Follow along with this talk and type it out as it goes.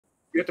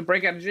You have to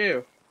break out of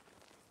jail.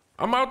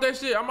 I'm out that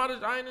shit.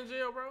 I ain't in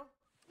jail, bro.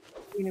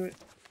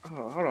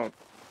 Oh, hold on.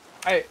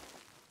 All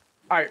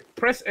right.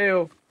 Press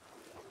L.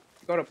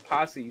 Go to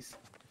posses,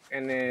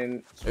 and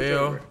then switch L.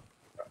 over.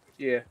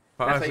 Yeah.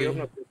 Posse. That's how you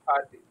open up the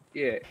posse.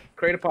 Yeah.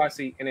 Create a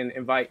posse, and then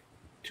invite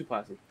 2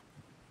 posse.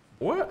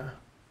 What?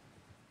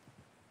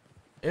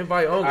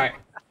 Invite only. All right.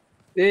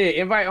 Yeah,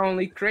 invite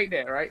only. Create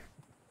that, right?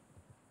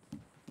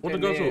 What to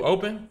go to?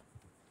 Open?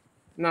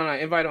 No,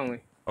 invite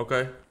only.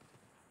 Okay.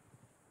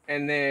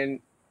 And then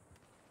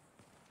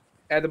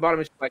at the bottom,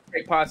 it's like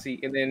create posse,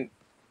 and then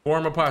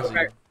form a posse.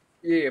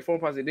 Yeah, form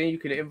a posse. Then you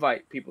can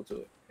invite people to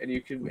it, and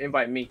you can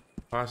invite me.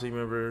 Posse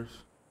members.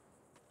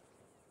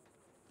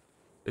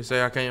 They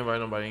say I can't invite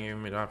nobody and give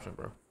me the option,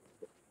 bro.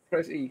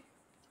 Press E.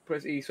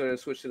 Press E so it'll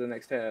switch to the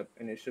next tab,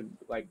 and it should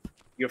like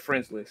your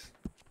friends list.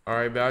 All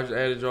right, but I just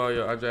added all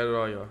y'all. I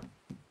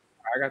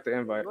got the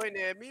invite. You ain't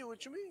add me.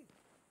 What you mean?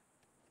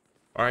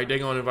 All right, they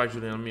gonna invite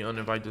you then. Let me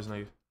uninvite this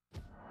nigga.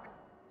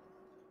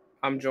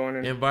 I'm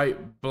joining.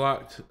 Invite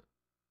blocked.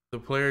 The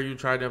player you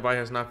tried to invite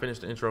has not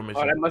finished the intro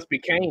mission. Oh, that must be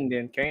Kane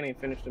then. Kane ain't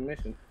finished the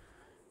mission.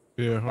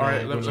 Yeah. All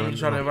right, let me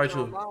try to invite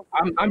you.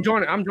 I'm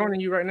joining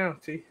you right now,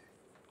 T.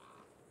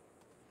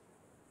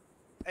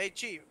 Hey,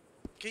 Chief,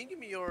 can you give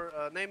me your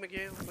name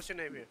again? What's your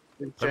name here?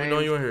 Let me know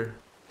you in here.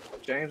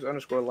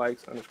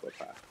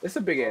 James_likes_5. It's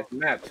a big ass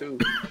map too.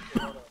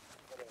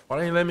 Why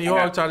didn't you let me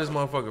hog tie this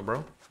motherfucker,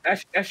 bro?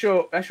 That's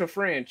your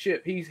friend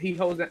Chip. He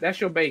holds that.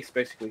 That's your base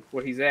basically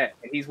where he's at,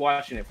 and he's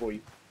watching it for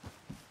you.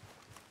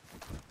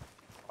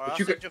 Alright,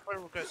 I'll send your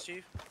friend request,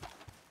 Chief.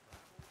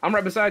 I'm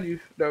right beside you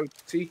though,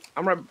 T.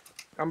 I'm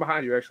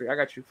behind you actually. I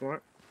got you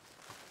front.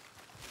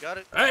 Got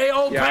it. Hey,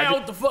 old pal,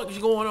 what the fuck is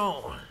going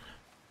on?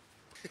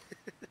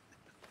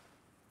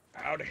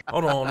 Howdy.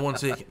 Hold on 1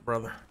 second,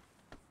 brother.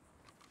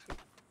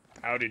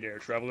 Howdy there,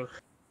 traveler.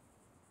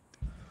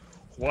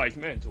 Wise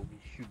man told me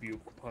you'd be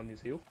upon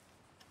this hill.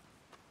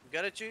 You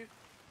got it, Chief?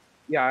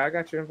 Yeah, I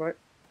got your invite.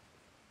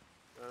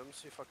 Let me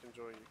see if I can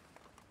join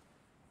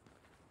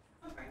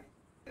you.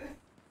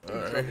 All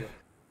right.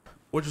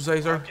 What you say,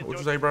 sir? What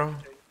you say, bro?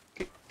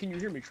 Can you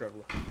hear me,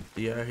 traveler?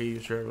 Yeah, I hear you,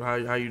 Trevor.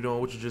 How you doing?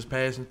 What you just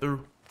passing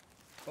through?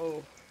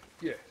 Oh,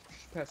 yeah,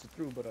 just passing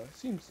through, but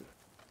someone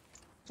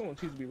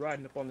seems to be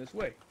riding up on this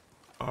way.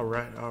 All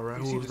right.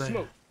 Who's that?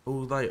 Smoke?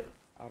 Who's that?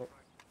 I don't.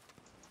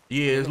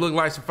 Yeah, it look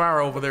like some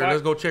fire over there.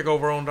 Let's go check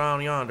over on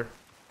down yonder.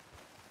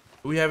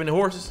 Do we have any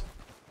horses?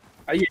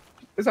 Yeah,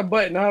 it's a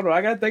button. Hold on,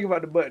 I gotta think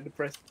about the button to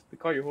press to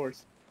call your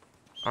horse.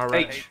 All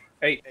right.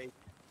 H.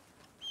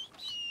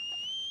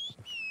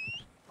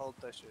 Hold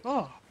that shit.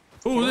 Oh.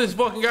 Who's this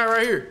fucking guy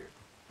right here?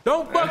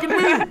 Don't fucking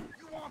move!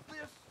 You want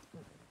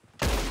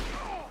this?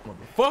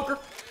 Motherfucker!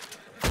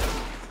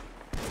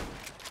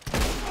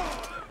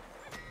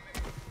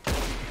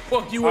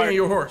 Fuck you and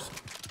your horse.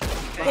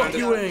 Fuck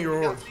you and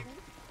your horse.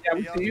 Yeah,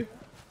 we see you.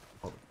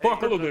 Fuck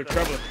Hello there,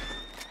 traveler.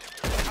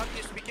 How do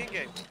you speak in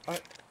game?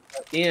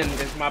 N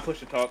is my push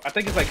to talk. I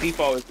think it's like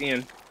default is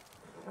N.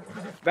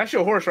 That's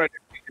your horse right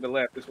there to the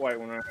left. This white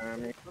one right there. I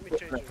mean, Let me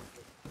change it.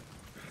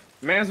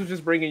 Mans was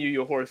just bringing you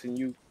your horse and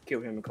you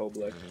kill him in cold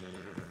blood.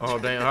 Oh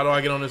damn! How do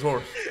I get on this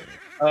horse?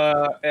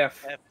 F. Yeah.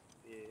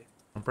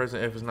 I'm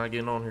pressing F. It's not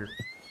getting on here.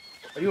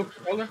 Are you a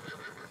controller?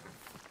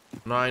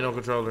 No, I ain't no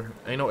controller.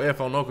 Ain't no F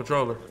on no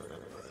controller.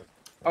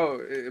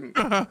 Oh,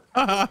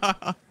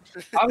 I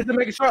was just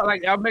making sure.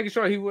 Like I was making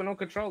sure he wasn't on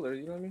controller.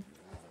 You know what I mean?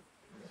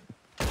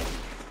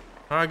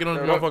 How do I get on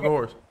this motherfucking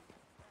horse?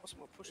 What's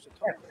my push to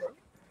talk?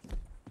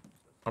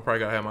 I probably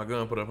gotta have my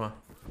gun put up, huh?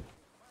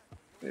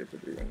 Yeah,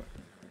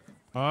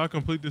 I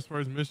complete this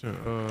first mission,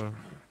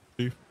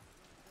 Chief.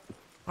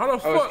 How the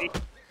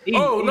fuck?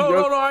 Oh,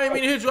 no, I ain't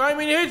mean to hit you. I ain't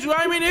mean to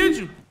hit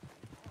you.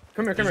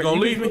 Come here. You just gonna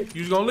leave me? You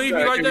just gonna leave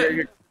me like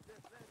that?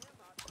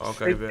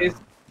 Okay, man.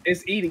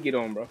 It's E to get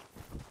on, bro.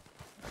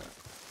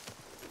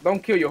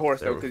 Don't kill your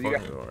horse though, because you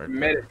got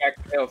med it back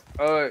to health.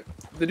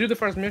 To do the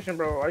first mission,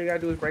 bro, all you gotta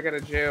do is break out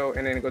of jail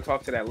and then go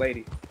talk to that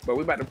lady. But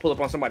we about to pull up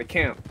on somebody's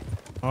camp.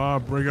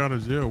 Break out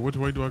of jail. Which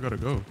way do I gotta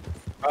go?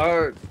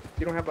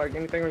 You don't have like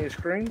anything on your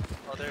screen?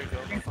 Oh, there you go.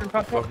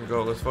 Let's fucking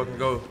go. Let's fucking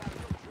go.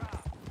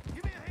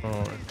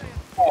 Oh.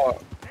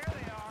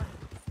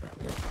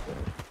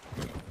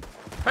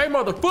 Hey,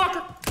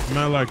 motherfucker!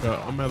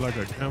 I'm at like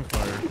a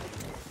campfire.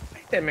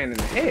 Hit that man in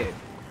the head.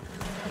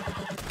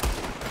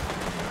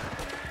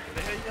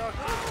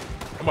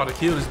 I'm about to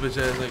kill this bitch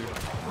ass nigga.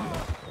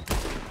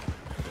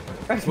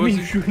 That's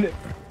me shooting it.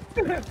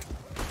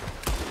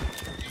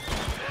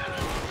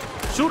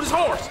 Shoot his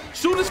horse!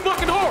 Shoot his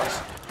fucking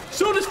horse!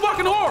 Shoot his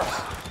fucking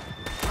horse!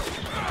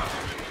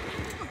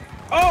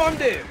 Oh, I'm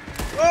dead.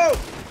 Oh,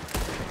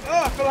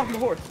 I fell off my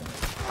horse.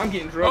 I'm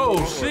getting drugged.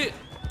 Oh shit!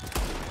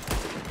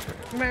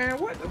 Man,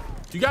 what the?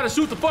 You gotta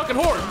shoot the fucking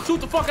horse.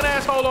 Shoot the fucking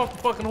asshole off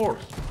the fucking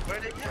horse.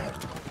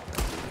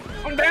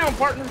 I'm down,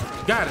 partner.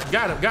 Got it.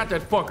 Got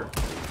that fucker.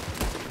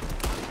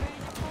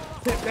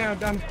 Sit down,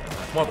 dummy.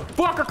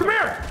 Motherfucker, come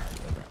here!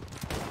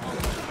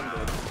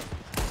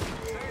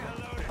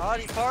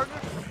 Howdy, partner.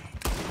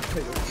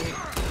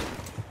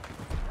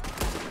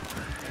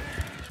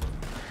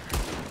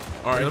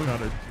 All right,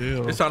 Out of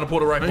jail. it's time to pull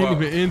the I rifle ain't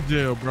out. even in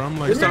jail, bro. I'm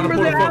like, It's time to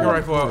pull the fucking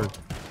rifle out.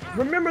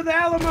 Remember the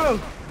Alamo.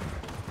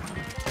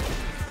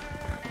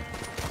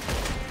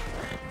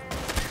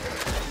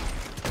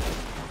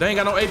 They ain't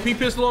got no AP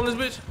pistol on this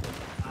bitch?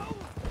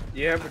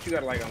 Yeah, but you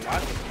gotta like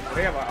unlock it.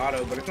 They have an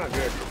auto, but it's not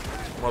good.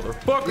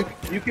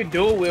 Motherfucker. You can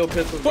dual wheel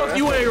pistols. Fuck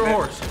you and your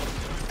horse.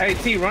 Hey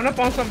T, run up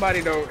on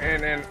somebody though,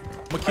 and then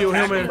I'm gonna kill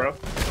him and bro.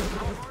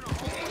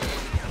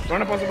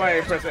 Run up on somebody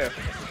and press F.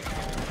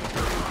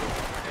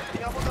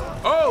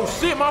 oh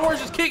shit, my horse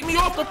just kicked me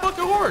off the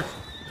fucking horse.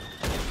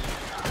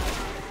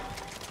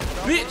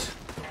 Bitch.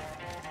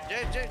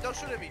 Jay, don't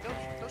shoot at me.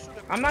 Don't shoot at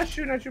me. I'm not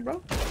shooting at you,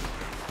 bro.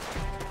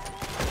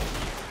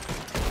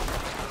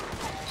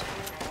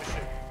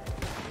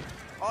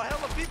 Oh,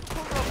 hell of people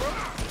coming up, bro.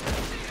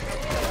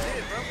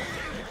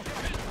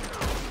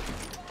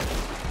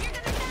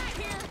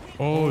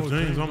 Oh,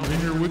 James, I'm in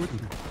here with you.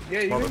 Yeah,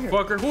 you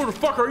Motherfucker, who the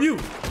fuck are you?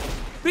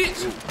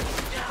 Bitch.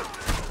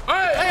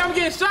 Hey, I'm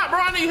getting shot, bro.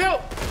 I need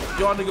help.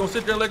 Y'all niggas gonna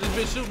sit there and let this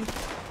bitch shoot me?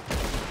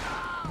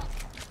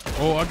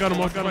 Oh, I got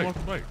him off the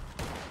bike.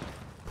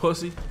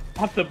 Pussy.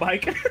 off the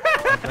bike. I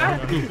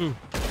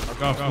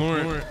got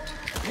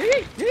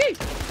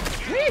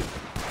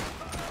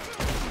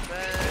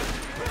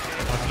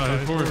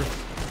Florence.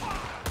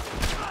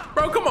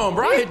 Bro, come on,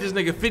 bro. I hit this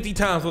nigga 50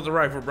 times with the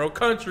rifle, bro.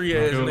 Country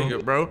ass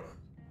nigga, bro.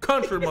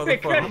 Country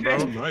motherfucker, bro.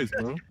 Nice,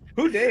 bro.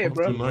 Who dead,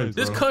 bro? Nice,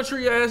 This bro.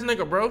 country ass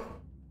nigga, bro.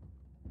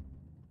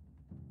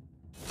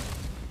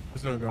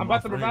 I'm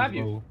about to revive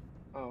you.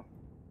 Oh.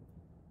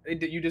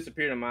 You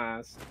disappeared in my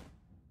eyes.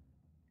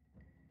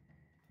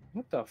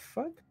 What the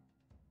fuck?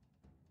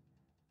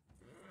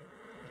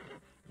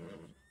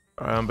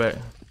 Alright, I'm back.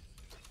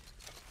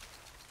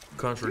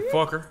 Country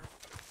fucker.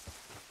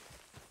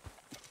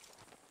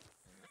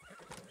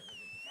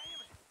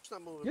 It's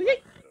not moving.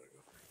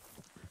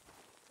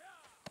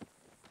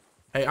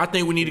 Hey, I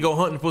think we need to go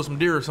hunting for some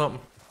deer or something.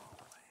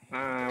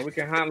 We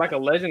can hunt like a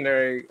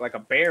legendary, like a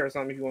bear or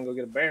something if you want to go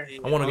get a bear.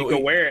 I want to go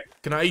wear it.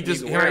 Can I eat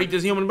this? Can I eat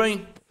this human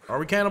being? Are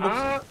we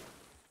cannibals?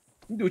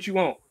 You do what you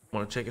want. I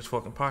want to check his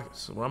fucking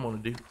pockets. That's what I'm gonna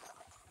do.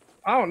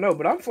 I don't know,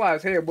 but I'm fly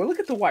as hell. Boy, look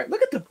at the white.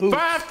 Look at the boots.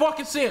 5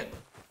 fucking cent.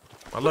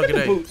 My Look lucky at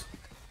the day. boots.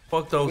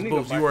 Fuck those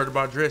boots. You worried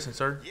about dressing,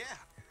 sir?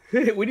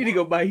 Yeah. We need to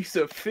go buy you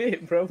some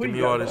fit, bro. Give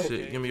me all this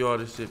shit. Give me all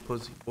this shit,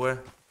 pussy boy.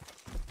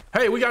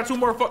 Hey, we got 2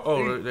 more.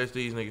 Oh, that's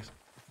these niggas.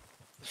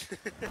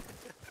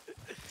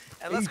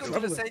 And let's go to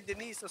the St.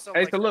 Denis or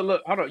something. Hey, so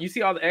look, hold on. You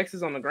see all the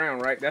X's on the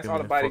ground, right? That's Give all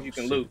me the that bodies fucking you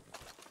can shit. loot.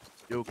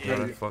 Yo,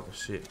 that fucking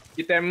shit.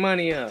 Get that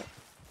money up.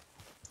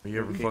 You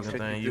every fucking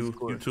thing. You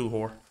too,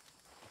 whore.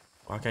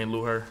 I can't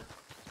loot her.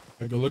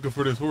 Hey, go looking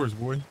for this horse,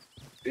 boy.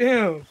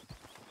 Damn.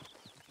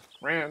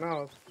 Ran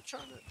off. I'm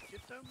trying to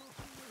get that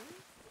motherfucker.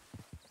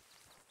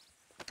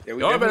 Yeah,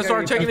 Y'all better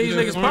start checking these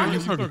niggas'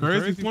 pockets. You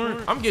crazy,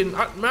 Florence? I'm getting,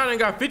 man, I ain't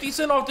got 50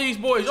 cents off these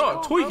boys.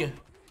 Y'all tweaking.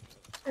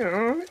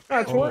 Yeah,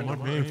 Oh, my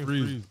game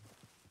freeze.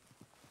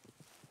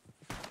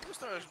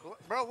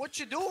 Bro, what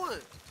you doing?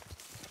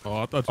 Oh,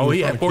 I thought you Oh, was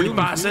he trying had to kill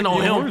 45 cents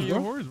on him.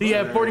 Horse, He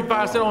had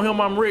 45 cents on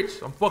him. I'm rich.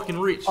 I'm fucking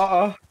rich.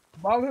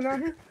 Balling out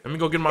here? Let me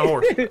go get my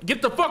horse.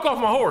 Get the fuck off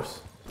my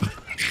horse.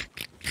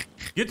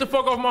 Get the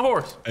fuck off my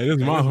horse. Hey, this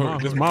is my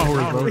horse. This is my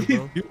horse,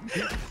 bro.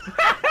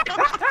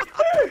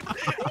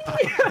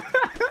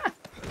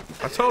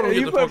 I told him to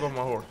get the fuck off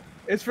my horse.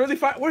 It's really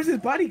fine. Where's his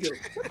body go?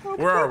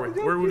 Where are we?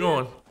 Where are we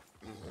going?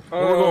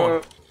 Where we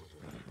going?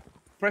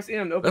 Press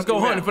M to open. Let's go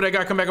hunting for that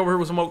guy. Come back over here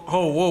with some more.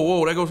 Oh,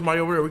 whoa. There goes somebody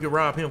over here. We can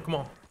rob him. Come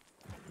on.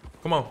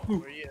 Come on.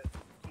 Where you at?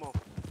 Come on.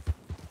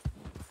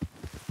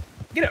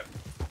 Get up.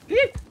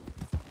 Get.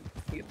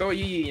 Throw a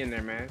yee in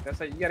there, man. That's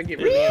how you gotta get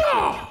rid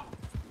of him.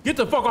 Get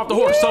the fuck off the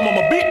horse. Some of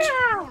them a bitch.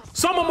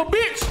 Some of them a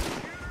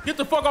bitch. Get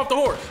the fuck off the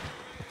horse.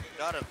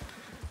 Got him.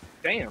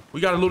 Damn.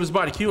 We gotta loot his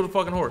body. Kill the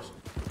fucking horse.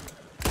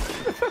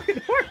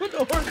 What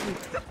the horse?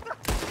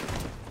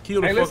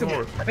 Kill the fucking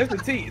horse. Listen,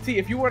 T,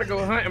 if you were to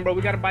go hunting, bro,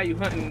 we gotta buy you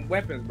hunting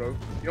weapons, bro.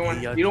 You don't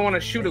want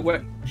to shoot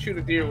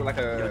a deer with like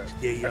a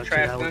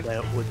trash gun.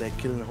 With that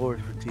killing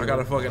horse for I got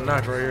a fucking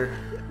knife right here.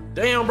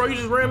 Damn, bro, you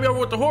just ran me over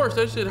with the horse.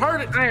 That shit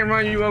hurt it. I ain't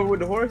running you over with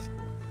the horse.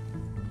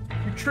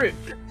 You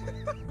tripped.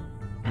 Come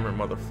here,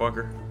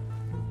 motherfucker.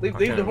 Leave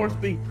the horse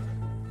be.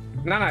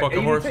 Nah,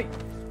 fucking horse.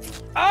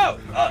 Oh!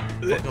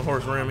 Fucking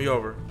horse ran me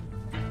over.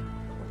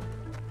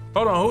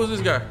 Hold on, who is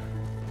this guy?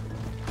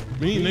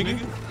 Me, nigga.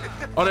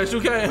 Oh, that's you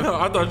came?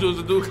 I thought you was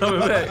the dude coming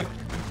back.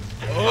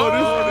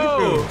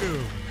 Oh, this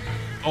is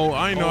Oh,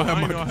 I ain't know how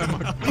much.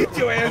 Get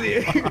your ass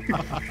here.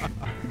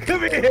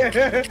 Come here.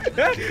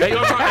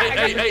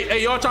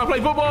 Hey, y'all trying to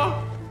play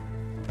football?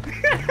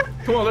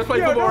 Come on, let's play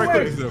football right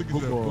quick.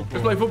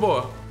 Let's play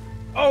football.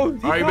 Oh, all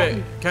right,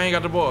 bet. Kane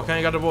got the ball.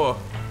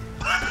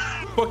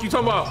 Fuck you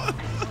talking about?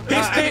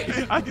 His stick.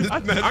 I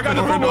got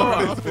the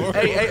football.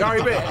 Hey, all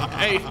right, bet.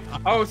 Hey.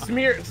 Oh,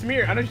 smear. I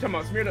know you're talking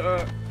about smear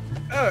the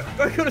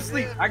go to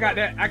sleep. I got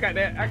that.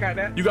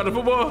 You got the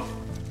football?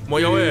 I'm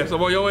on your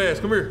ass.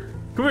 Come here.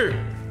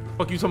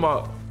 Fuck you talking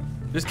about?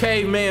 This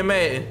caveman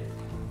Madden.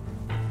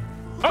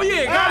 Oh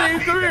yeah, got him.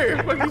 Come here.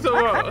 Fuck you talking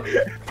about?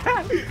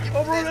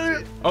 Oh,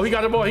 bro. Oh, he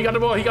got the ball. He got the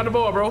ball. He got the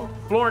ball, bro.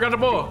 Floor got the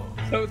ball.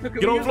 So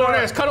Get on floor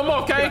ass. Cut him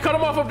off, Kane. Cut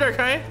him off up there,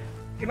 Kane.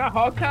 Can I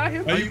hog tie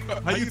him? How you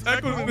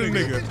tackling this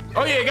nigga?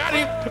 Oh yeah, got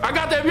him. I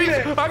got that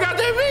bitch. I got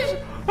that bitch.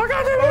 I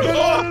got that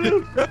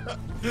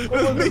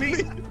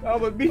bitch. I'm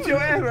gonna beat your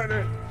ass right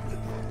there.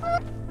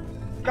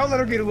 Don't let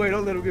him get away.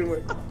 Don't let him get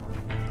away.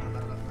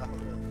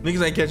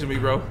 Niggas ain't catching me,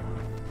 bro.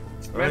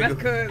 Man,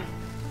 that's cause.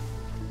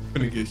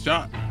 Gonna get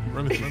shot.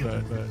 Running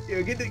that fast.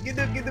 Yo, get the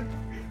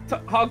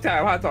hog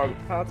tie. Hog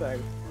tie.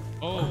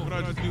 Oh, what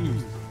I just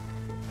used?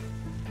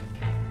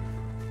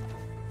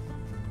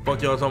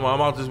 Fuck y'all talking about.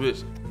 I'm out this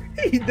bitch.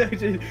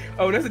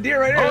 Oh, that's a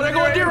deer right there. Oh, there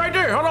go a deer right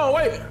there. Hold on,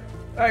 wait. All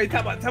right,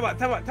 time out.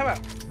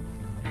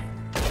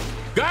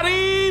 Got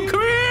him.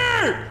 Come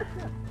here.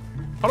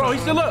 Hold on,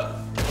 he's still up.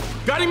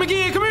 Got him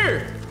again. Come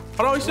here.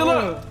 Hold on, he's still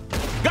up.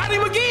 Got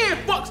him again.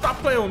 Fuck, stop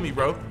playing with me,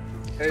 bro.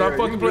 Stop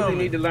fucking playing with me. You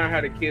need to learn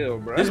how to kill,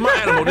 bro. This is my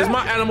animal. This is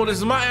my animal. This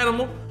is my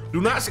animal. Do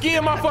not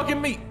skin my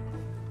fucking meat.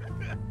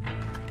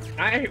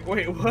 I ain't.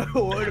 Wait, what?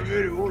 Wait a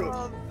minute. Hold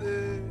on.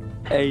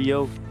 Hey,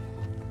 yo.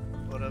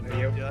 What up,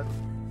 Hey, yo. John?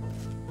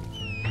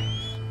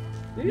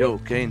 Yo,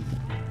 Kane.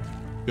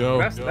 Yo.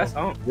 That's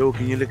on. Yo,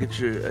 can you look at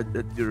your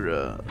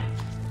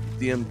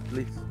DM,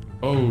 please?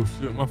 Oh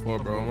shit, my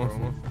fault, bro. My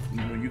fault.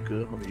 No, you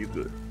good, homie. You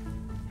good.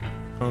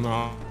 Oh no,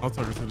 I'll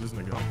talk to this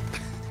nigga.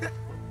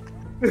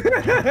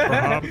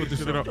 I'll put this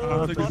shit up.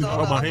 I'll take this shit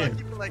out my hand.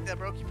 Keep it like that,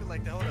 bro. Keep it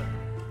like that. Hold up.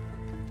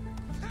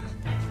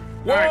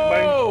 Whoa,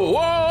 right, whoa.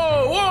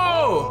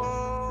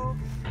 Oh.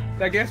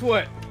 Now guess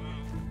what?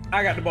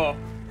 I got the ball.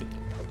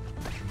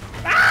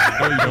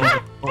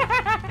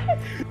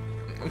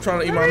 I'm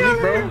trying to eat my meat,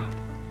 bro.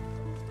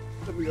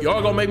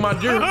 Y'all gonna make my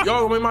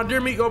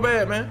deer meat go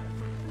bad, man.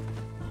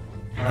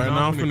 Alright,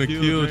 now I'm finna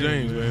kill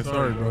James, man.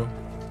 Sorry, bro.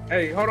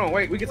 Hey, hold on,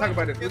 wait. We can talk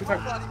about this. We can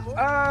talk. What's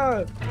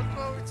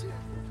wrong with you?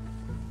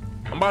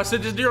 I'm about to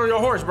sit this deer on your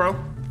horse, bro.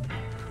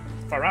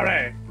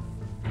 Ferrari.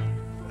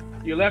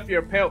 You left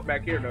your pelt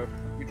back here, though.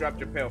 You dropped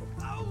your pelt.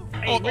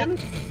 Hey, man.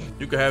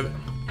 You can have it.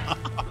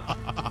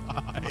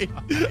 You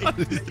got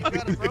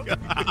it, bro. You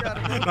got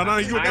it, bro. No,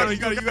 you got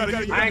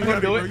it. I ain't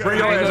gonna do it. Bring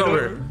your ass over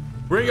here.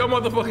 Bring your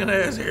motherfucking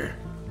ass here.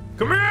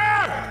 Come here!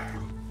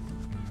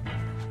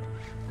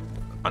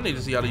 I need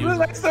to see how to use Look it.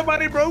 like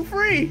somebody broke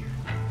free.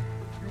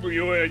 You bring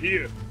your ass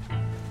here.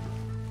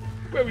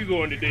 Where we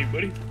going today,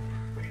 buddy?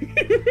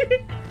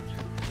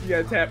 You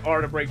gotta tap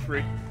R to break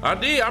free. I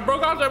did. I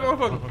broke out that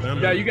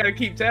motherfucker. Yeah, you gotta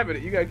keep tapping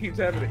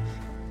it.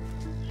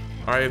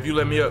 All right, if you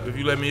let me up.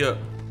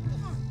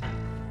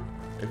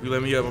 I'm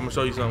gonna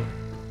show you something.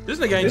 This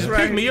nigga ain't This just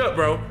right pick me up,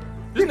 bro.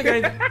 This nigga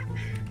ain't.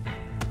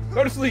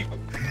 Go to sleep.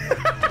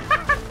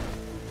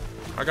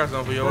 I got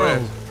something for your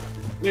ass.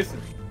 Listen,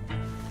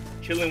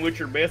 chilling with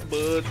your best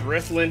buds,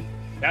 wrestling.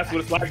 That's what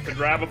it's like to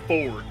drive a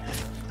Ford.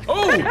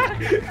 Oh!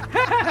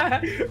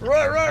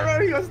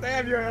 Run! He gonna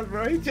stab your ass,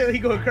 bro. He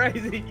going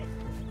crazy.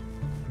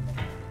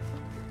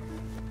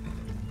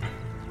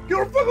 Get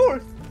on the fucking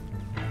horse.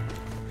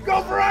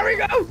 Go, Ferrari,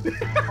 go! Oh,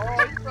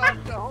 you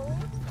dropped the horse?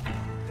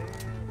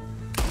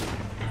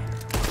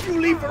 You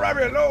leave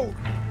Ferrari alone.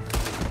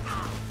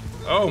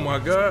 Oh my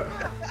god.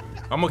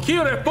 I'm gonna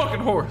kill that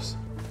fucking horse.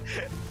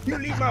 You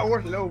leave my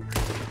horse alone.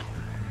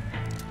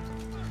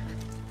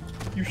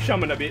 You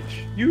shumming a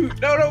bitch.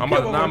 I'm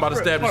about to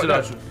stab the shit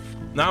out you.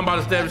 Now I'm about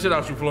to stab the shit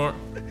out you, Florent.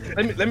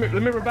 Let me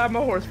revive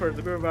my horse first.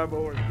 Let me revive my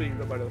horse, please.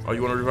 Nobody else. Oh,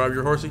 you wanna revive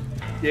your horsey?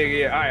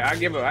 Yeah. All right, I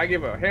give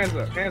her. Hands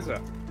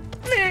up.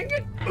 Man,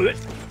 get.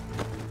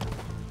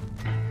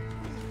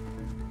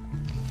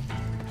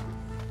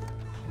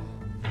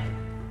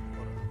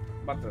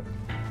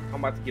 I'm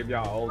about to give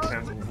y'all old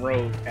time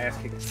road ass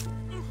kicking.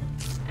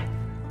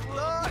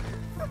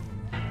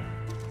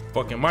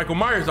 Fucking Michael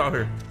Myers out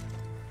here.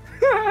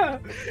 Oh,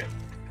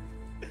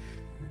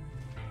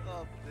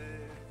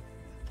 man.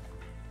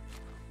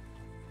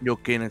 Yo,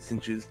 Kane, I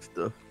sent you this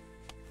stuff.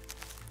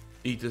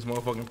 Eat this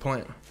motherfucking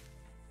plant.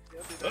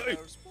 Hey.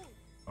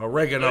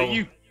 Oregano. Hey,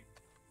 you.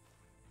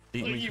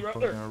 Eat me you some right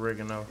fucking there.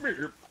 oregano. Come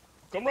here.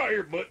 Come right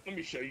here, bud. Let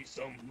me show you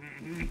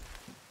something.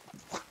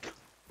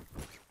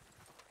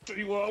 Tell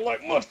you what, I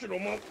like mustard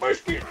on my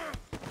biscuit.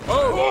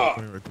 Oh!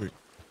 Right quick.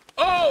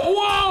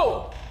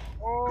 Oh!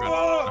 Whoa!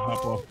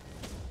 Hop off.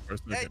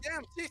 Hey,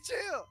 damn,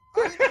 chill.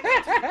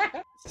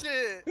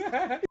 Shit.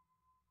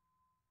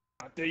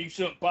 I'll tell you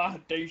something, Pa. I'll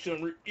tell you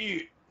something real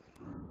good.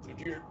 So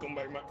here, come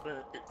back my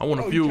turn. I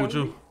want to feud with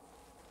you.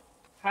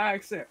 High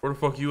accept. Where the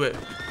fuck you at?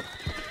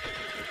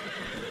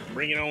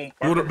 Bring it on.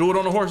 Do it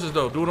on the horses,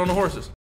 though. Do it on the horses.